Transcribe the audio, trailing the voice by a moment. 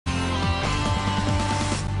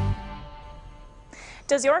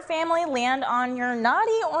Does your family land on your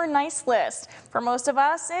naughty or nice list? For most of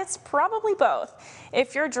us, it's probably both.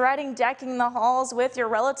 If you're dreading decking the halls with your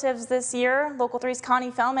relatives this year, Local 3's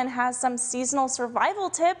Connie Fellman has some seasonal survival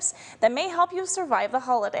tips that may help you survive the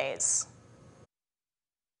holidays.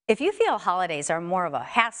 If you feel holidays are more of a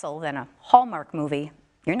hassle than a Hallmark movie,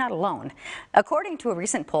 you're not alone. According to a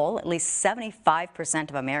recent poll, at least 75%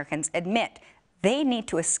 of Americans admit they need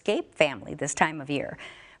to escape family this time of year.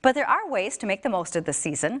 But there are ways to make the most of the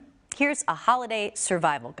season. Here's a holiday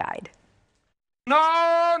survival guide.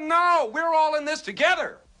 No, we're all in this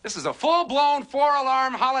together. This is a full-blown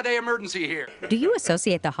 4-alarm holiday emergency here. Do you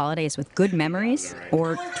associate the holidays with good memories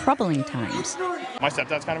or troubling times? My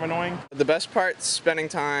stepdad's kind of annoying. The best part's spending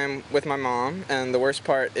time with my mom, and the worst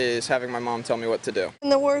part is having my mom tell me what to do.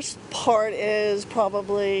 And the worst part is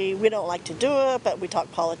probably we don't like to do it, but we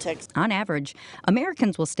talk politics. On average,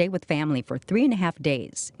 Americans will stay with family for 3.5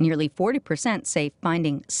 days. Nearly 40% say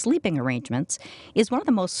finding sleeping arrangements is one of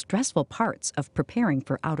the most stressful parts of preparing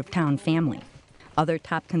for out-of-town family. Other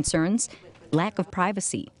top concerns: lack of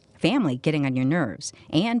privacy, family getting on your nerves,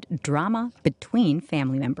 and drama between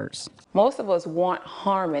family members. Most of us want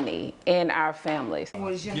harmony in our families.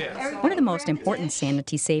 One of the most important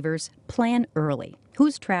sanity savers: plan early.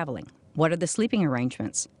 Who's traveling? What are the sleeping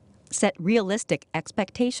arrangements? Set realistic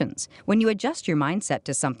expectations. When you adjust your mindset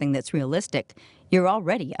to something that's realistic, you're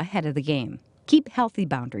already ahead of the game. Keep healthy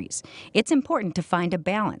boundaries. It's important to find a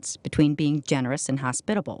balance between being generous and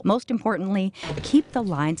hospitable. Most importantly, keep the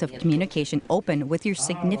lines of communication open with your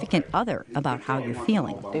significant other about how you're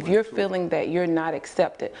feeling. If you're feeling that you're not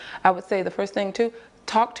accepted, I would say the first thing too,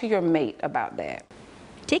 talk to your mate about that.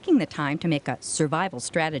 Taking the time to make a survival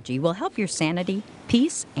strategy will help your sanity,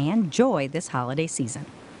 peace, and joy this holiday season.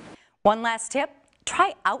 One last tip: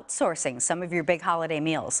 try outsourcing some of your big holiday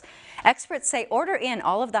meals. Experts say order in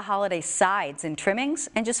all of the holiday sides and trimmings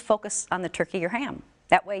and just focus on the turkey or ham.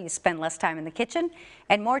 That way you spend less time in the kitchen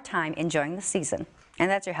and more time enjoying the season. And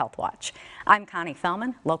that's your Health Watch. I'm Connie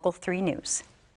Fellman, Local 3 News.